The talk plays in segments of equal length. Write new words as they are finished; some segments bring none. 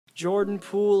Jordan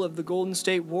Poole of the Golden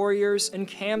State Warriors and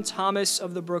Cam Thomas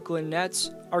of the Brooklyn Nets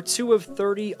are two of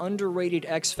 30 underrated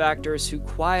X factors who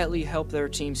quietly help their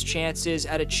team's chances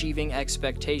at achieving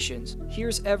expectations.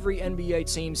 Here's every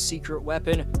NBA team's secret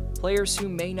weapon, players who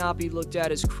may not be looked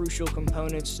at as crucial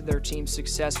components to their team's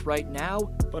success right now,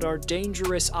 but are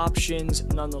dangerous options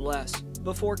nonetheless.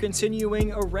 Before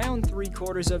continuing, around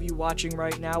 3/4 of you watching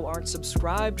right now aren't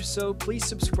subscribed, so please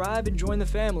subscribe and join the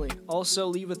family. Also,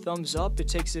 leave a thumbs up, it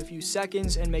takes a few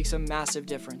seconds and makes a massive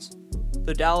difference.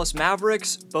 The Dallas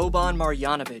Mavericks, Boban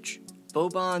Marjanovic.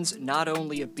 Boban's not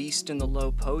only a beast in the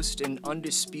low post and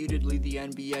undisputedly the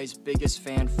NBA's biggest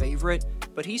fan favorite,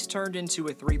 but he's turned into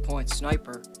a three-point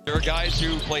sniper. There are guys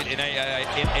who played in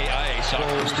AIA soccer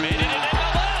who made it in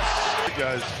MLS.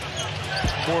 Guys,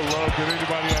 more love than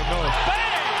anybody I know.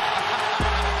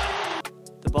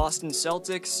 The Boston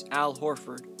Celtics, Al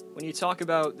Horford. When you talk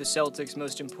about the Celtics'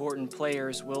 most important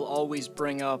players, we'll always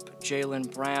bring up Jaylen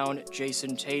Brown,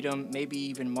 Jason Tatum, maybe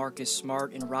even Marcus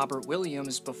Smart and Robert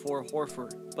Williams before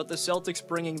Horford. But the Celtics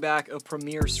bringing back a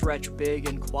premier stretch big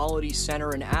and quality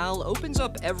center in Al opens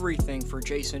up everything for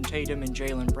Jason Tatum and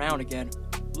Jaylen Brown again.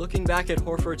 Looking back at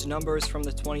Horford's numbers from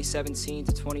the 2017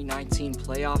 to 2019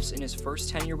 playoffs in his first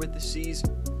tenure with the C's,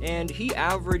 and he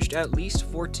averaged at least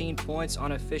 14 points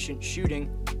on efficient shooting.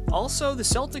 Also, the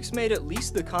Celtics made at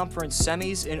least the conference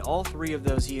semis in all 3 of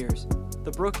those years.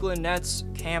 The Brooklyn Nets,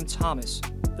 Cam Thomas.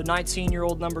 The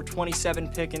 19-year-old number 27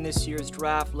 pick in this year's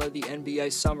draft led the NBA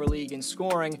Summer League in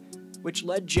scoring, which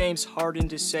led James Harden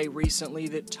to say recently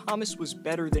that Thomas was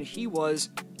better than he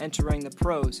was entering the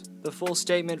pros. The full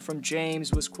statement from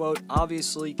James was, quote,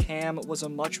 "Obviously Cam was a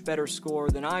much better scorer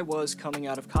than I was coming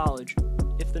out of college."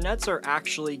 If the Nets are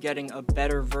actually getting a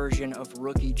better version of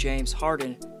rookie James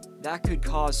Harden, that could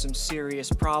cause some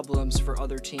serious problems for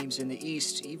other teams in the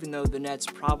East, even though the Nets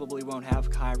probably won't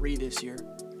have Kyrie this year.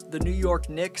 The New York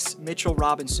Knicks, Mitchell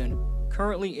Robinson.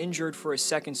 Currently injured for a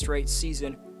second straight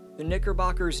season, the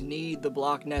Knickerbockers need the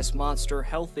Block Ness monster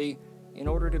healthy in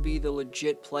order to be the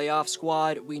legit playoff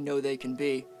squad we know they can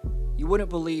be. You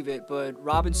wouldn't believe it, but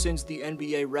Robinson's the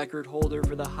NBA record holder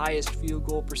for the highest field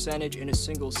goal percentage in a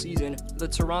single season, the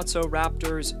Toronto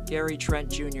Raptors' Gary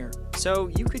Trent Jr. So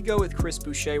you could go with Chris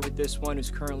Boucher with this one, who's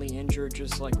currently injured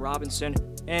just like Robinson,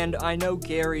 and I know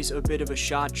Gary's a bit of a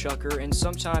shot chucker and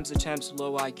sometimes attempts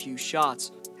low IQ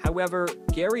shots. However,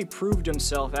 Gary proved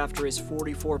himself after his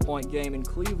 44-point game in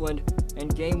Cleveland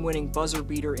and game-winning buzzer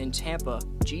beater in Tampa.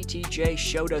 GTJ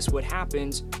showed us what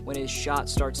happens when his shot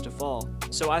starts to fall.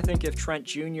 So I think if Trent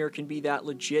Jr. can be that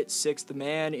legit 6th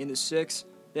man in the 6,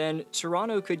 then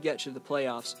Toronto could get to the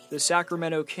playoffs. The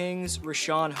Sacramento Kings,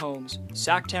 Richaun Holmes.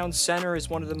 Sacktown center is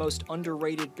one of the most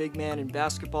underrated big men in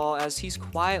basketball, as he's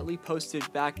quietly posted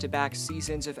back-to-back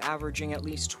seasons of averaging at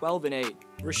least 12 and 8.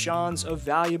 Richaun's a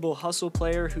valuable hustle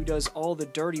player who does all the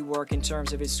dirty work in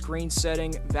terms of his screen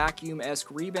setting,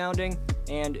 vacuum-esque rebounding,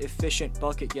 and efficient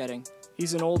bucket getting.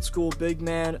 He's an old-school big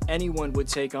man anyone would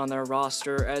take on their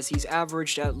roster, as he's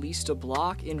averaged at least a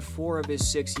block in 4 of his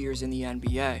 6 years in the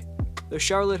NBA. The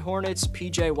Charlotte Hornets,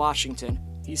 PJ Washington.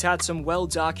 He's had some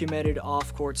well-documented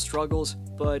off-court struggles,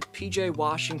 but PJ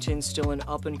Washington's still an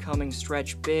up-and-coming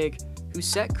stretch big who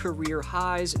set career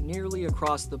highs nearly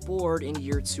across the board in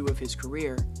year 2 of his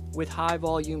career. With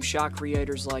high-volume shot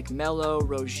creators like Melo,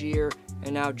 Rozier,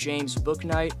 and now James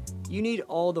Bouknight, you need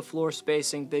all the floor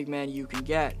spacing big man you can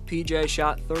get. PJ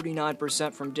shot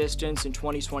 39% from distance in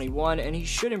 2021, and he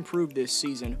should improve this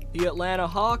season. The Atlanta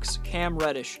Hawks, Cam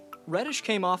Reddish. Reddish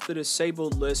came off the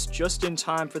disabled list just in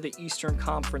time for the Eastern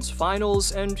Conference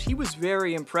Finals, and he was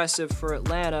very impressive for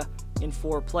Atlanta in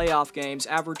 4 playoff games,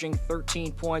 averaging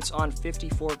 13 points on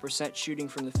 54% shooting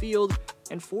from the field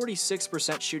and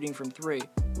 46% shooting from 3.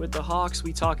 With the Hawks,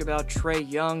 we talk about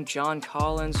Trae Young, John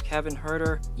Collins, Kevin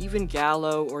Huerter, even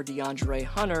Gallo or DeAndre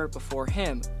Hunter before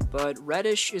him, but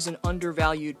Reddish is an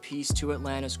undervalued piece to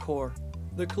Atlanta's core.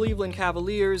 The Cleveland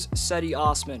Cavaliers, Cedi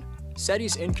Osman.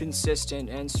 Cedi's inconsistent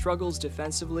and struggles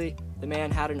defensively. The man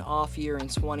had an off year in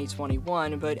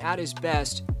 2021, but at his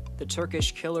best, the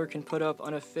Turkish killer can put up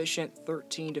an efficient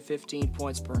 13 to 15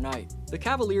 points per night. The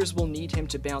Cavaliers will need him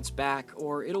to bounce back,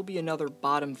 or it'll be another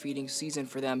bottom-feeding season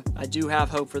for them. I do have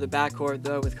hope for the backcourt,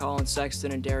 though, with Colin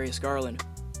Sexton and Darius Garland.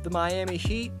 The Miami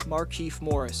Heat, Markieff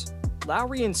Morris.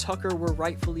 Lowry and Tucker were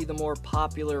rightfully the more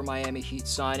popular Miami Heat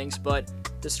signings, but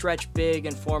the stretch big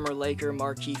and former Laker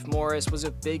Markieff Morris was a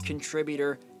big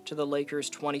contributor to the Lakers'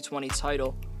 2020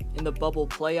 title. In the bubble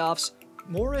playoffs,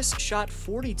 Morris shot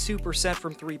 42%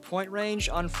 from three-point range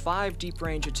on 5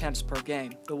 deep-range attempts per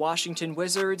game. The Washington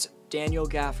Wizards, Daniel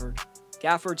Gafford.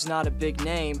 Gafford's not a big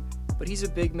name, but he's a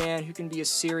big man who can be a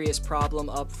serious problem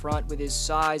up front with his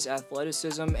size,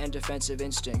 athleticism, and defensive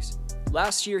instincts.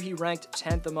 Last year, he ranked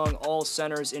 10th among all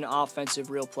centers in offensive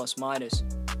real plus-minus.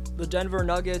 The Denver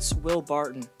Nuggets, Will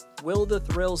Barton. Will the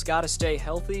Thrills gotta stay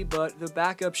healthy, but the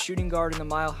backup shooting guard in the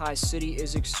Mile High City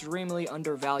is extremely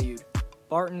undervalued.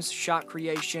 Barton's shot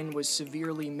creation was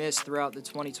severely missed throughout the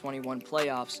 2021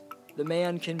 playoffs. The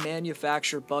man can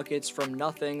manufacture buckets from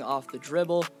nothing off the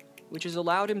dribble, which has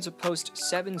allowed him to post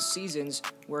 7 seasons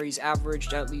where he's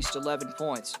averaged at least 11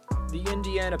 points. The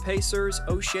Indiana Pacers,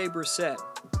 O'Shea Brissett.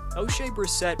 O'Shea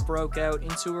Brissett broke out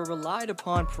into a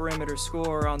relied-upon perimeter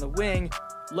scorer on the wing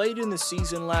late in the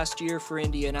season last year for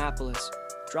Indianapolis.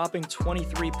 Dropping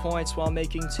 23 points while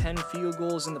making 10 field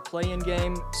goals in the play-in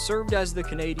game served as the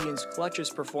Canadians'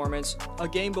 clutchest performance. A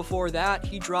game before that,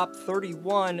 he dropped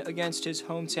 31 against his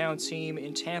hometown team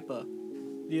in Tampa.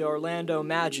 The Orlando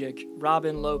Magic,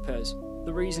 Robin Lopez.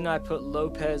 The reason I put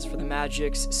Lopez for the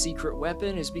Magic's secret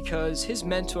weapon is because his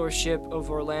mentorship of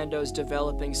Orlando's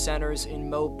developing centers in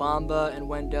Mo Bamba and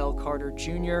Wendell Carter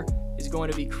Jr. is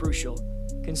going to be crucial.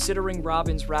 Considering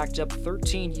Robin's racked up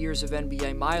 13 years of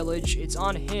NBA mileage, it's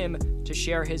on him to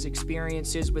share his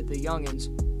experiences with the youngins.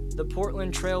 The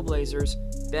Portland Trailblazers,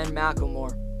 Ben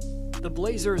McLemore. The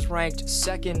Blazers ranked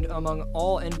 2nd among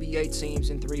all NBA teams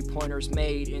in three-pointers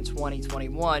made in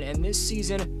 2021, and this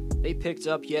season, they picked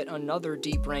up yet another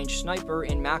deep-range sniper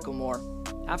in McLemore.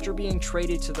 After being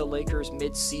traded to the Lakers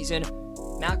mid-season,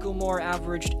 McLemore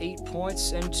averaged 8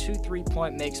 points and 2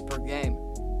 3-point makes per game.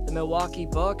 The Milwaukee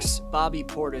Bucks, Bobby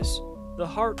Portis. The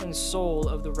heart and soul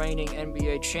of the reigning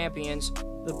NBA champions,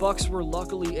 the Bucks were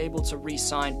luckily able to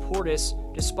re-sign Portis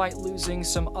despite losing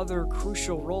some other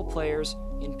crucial role players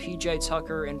in PJ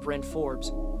Tucker and Bryn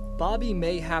Forbes. Bobby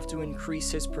may have to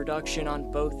increase his production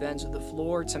on both ends of the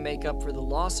floor to make up for the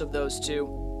loss of those two.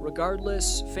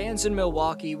 Regardless, fans in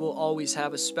Milwaukee will always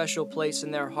have a special place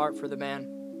in their heart for the man.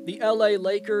 The LA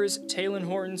Lakers, Talen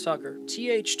Horton-Tucker.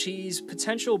 THT's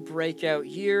potential breakout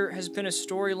year has been a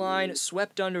storyline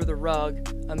swept under the rug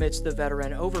amidst the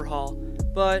veteran overhaul,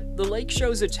 but the Lake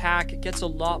Show's attack gets a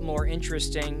lot more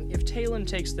interesting if Talen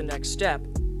takes the next step.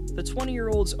 The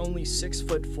 20-year-old's only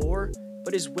 6'4",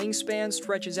 but his wingspan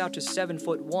stretches out to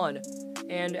 7'1",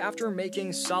 and after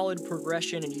making solid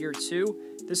progression in year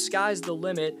 2, the sky's the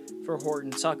limit for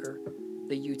Horton-Tucker.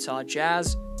 The Utah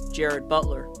Jazz, Jared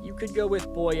Butler. You could go with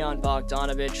Bojan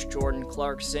Bogdanovic, Jordan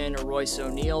Clarkson, or Royce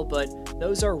O'Neal, but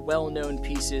those are well-known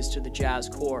pieces to the Jazz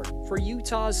core. For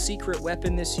Utah's secret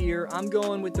weapon this year, I'm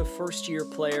going with the first-year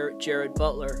player, Jared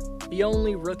Butler. The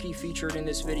only rookie featured in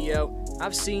this video,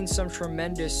 I've seen some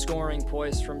tremendous scoring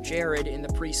poise from Jared in the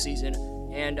preseason,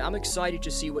 and I'm excited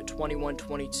to see what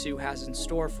 21-22 has in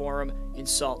store for him in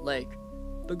Salt Lake.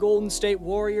 The Golden State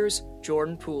Warriors,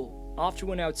 Jordan Poole. Off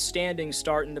to an outstanding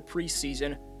start in the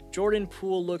preseason, Jordan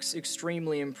Poole looks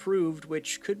extremely improved,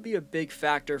 which could be a big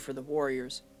factor for the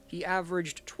Warriors. He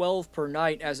averaged 12 per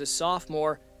night as a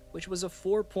sophomore, which was a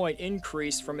 4-point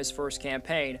increase from his first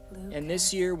campaign. And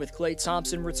this year, with Klay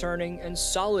Thompson returning and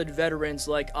solid veterans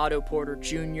like Otto Porter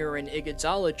Jr. and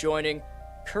Iguodala joining,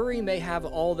 Curry may have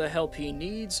all the help he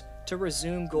needs to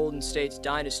resume Golden State's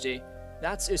dynasty.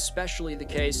 That's especially the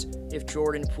case if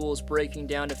Jordan Poole's breaking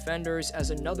down defenders as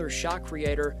another shot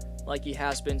creator like he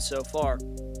has been so far.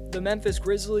 The Memphis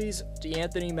Grizzlies,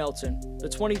 DeAnthony Melton. The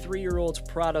 23-year-old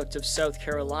product of South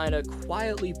Carolina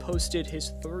quietly posted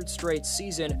his 3rd straight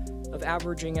season of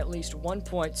averaging at least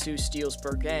 1.2 steals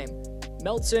per game.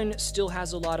 Melton still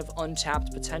has a lot of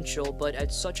untapped potential, but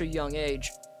at such a young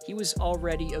age, he was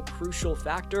already a crucial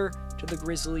factor to the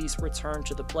Grizzlies' return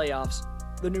to the playoffs.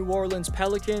 The New Orleans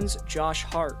Pelicans, Josh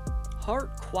Hart.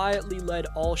 Hart quietly led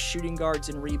all shooting guards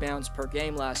in rebounds per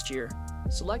game last year.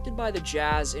 Selected by the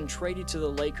Jazz and traded to the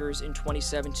Lakers in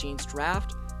 2017's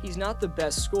draft, he's not the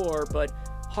best scorer, but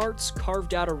Hart's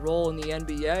carved out a role in the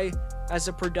NBA as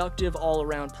a productive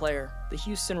all-around player. The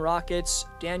Houston Rockets,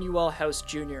 Danuel House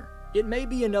Jr. It may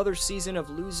be another season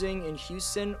of losing in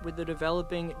Houston with the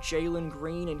developing Jalen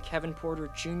Green and Kevin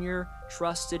Porter Jr.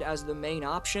 trusted as the main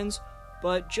options,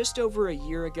 but just over a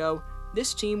year ago,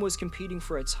 this team was competing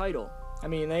for a title. I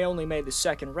mean, they only made the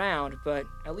second round, but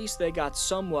at least they got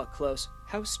somewhat close.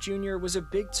 House Jr. was a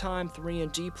big-time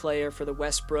 3-and-D player for the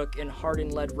Westbrook and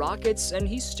Harden-led Rockets, and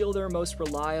he's still their most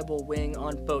reliable wing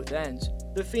on both ends.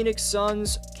 The Phoenix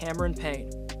Suns, Cameron Payne.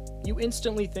 You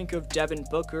instantly think of Devin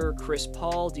Booker, Chris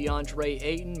Paul, DeAndre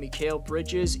Ayton, Mikal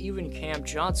Bridges, even Cam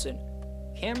Johnson.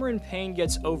 Cameron Payne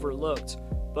gets overlooked,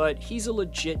 but he's a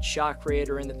legit shot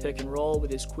creator in the pick and roll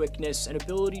with his quickness and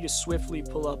ability to swiftly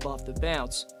pull up off the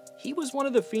bounce. He was one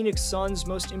of the Phoenix Suns'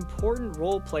 most important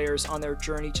role players on their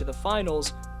journey to the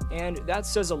finals, and that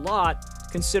says a lot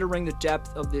considering the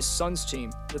depth of this Suns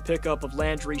team. The pickup of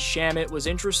Landry Shamet was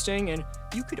interesting, and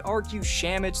you could argue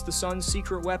Shamet's the Suns'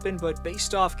 secret weapon, but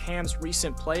based off Cam's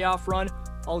recent playoff run,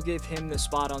 I'll give him the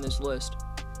spot on this list.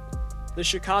 The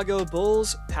Chicago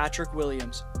Bulls, Patrick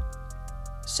Williams.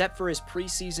 Set for his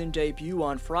preseason debut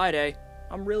on Friday,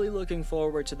 I'm really looking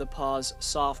forward to the Paw's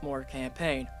sophomore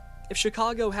campaign. If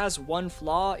Chicago has one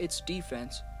flaw, it's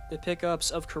defense. The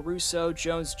pickups of Caruso,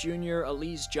 Jones Jr.,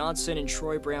 Elise Johnson, and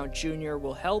Troy Brown Jr.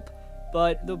 will help,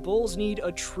 but the Bulls need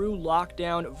a true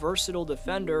lockdown, versatile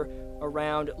defender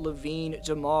around Levine,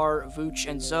 DeMar, Vooch,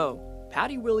 and Zoe.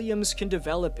 Patty Williams can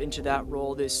develop into that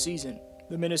role this season.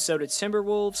 The Minnesota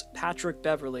Timberwolves, Patrick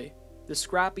Beverley. The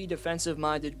scrappy,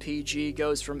 defensive-minded PG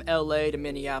goes from LA to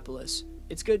Minneapolis.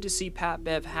 It's good to see Pat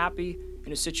Bev happy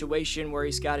in a situation where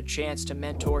he's got a chance to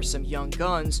mentor some young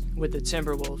guns with the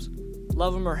Timberwolves.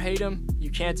 Love him or hate him, you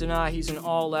can't deny he's an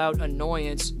all-out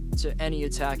annoyance to any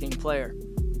attacking player.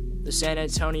 The San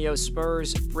Antonio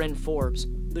Spurs, Bryn Forbes.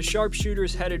 The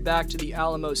sharpshooters headed back to the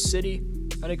Alamo City,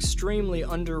 an extremely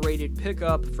underrated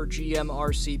pickup for GM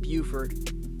R.C.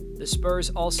 Buford. The Spurs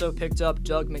also picked up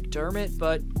Doug McDermott,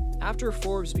 but after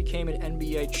Forbes became an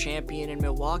NBA champion in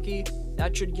Milwaukee,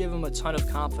 that should give him a ton of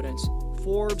confidence.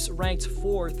 Forbes ranked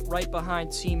 4th right behind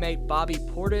teammate Bobby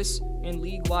Portis in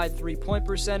league-wide three-point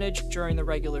percentage during the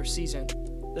regular season.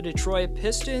 The Detroit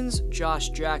Pistons, Josh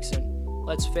Jackson.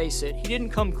 Let's face it, he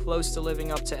didn't come close to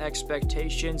living up to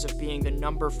expectations of being the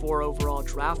number 4 overall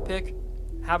draft pick.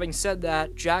 Having said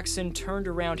that, Jackson turned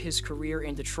around his career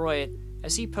in Detroit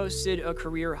as he posted a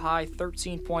career-high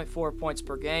 13.4 points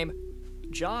per game.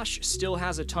 Josh still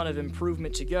has a ton of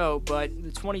improvement to go, but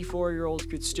the 24-year-old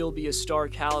could still be a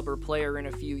star-caliber player in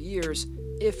a few years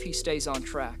if he stays on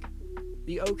track.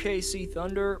 The OKC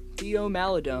Thunder, Theo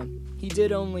Maledon. He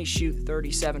did only shoot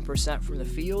 37% from the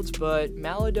field, but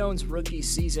Maladone's rookie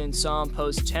season saw him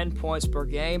post 10 points per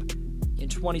game in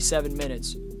 27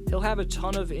 minutes. He'll have a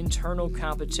ton of internal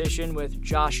competition with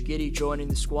Josh Giddey joining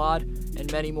the squad and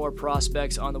many more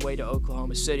prospects on the way to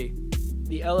Oklahoma City.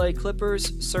 The LA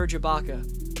Clippers, Serge Ibaka.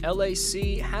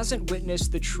 LAC hasn't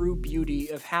witnessed the true beauty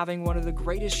of having one of the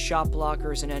greatest shot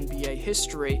blockers in NBA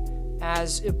history,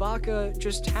 as Ibaka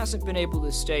just hasn't been able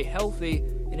to stay healthy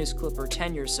in his Clipper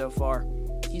tenure so far.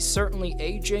 He's certainly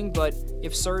aging, but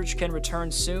if Serge can return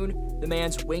soon, the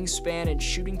man's wingspan and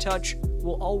shooting touch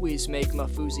will always make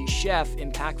Mafuzi Chef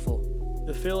impactful.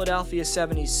 The Philadelphia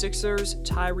 76ers,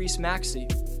 Tyrese Maxey.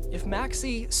 If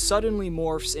Maxey suddenly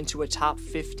morphs into a top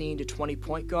 15 to 20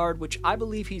 point guard, which I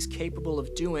believe he's capable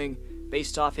of doing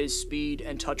based off his speed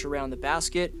and touch around the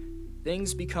basket,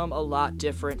 things become a lot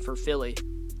different for Philly.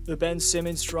 The Ben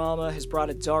Simmons drama has brought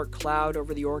a dark cloud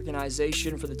over the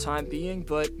organization for the time being,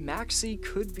 but Maxey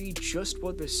could be just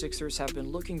what the Sixers have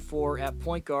been looking for at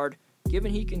point guard,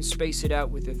 given he can space it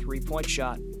out with a three-point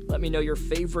shot. Let me know your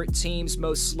favorite team's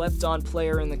most slept-on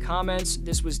player in the comments.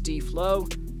 This was D-Flow.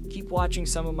 Keep watching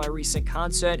some of my recent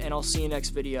content, and I'll see you next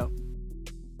video.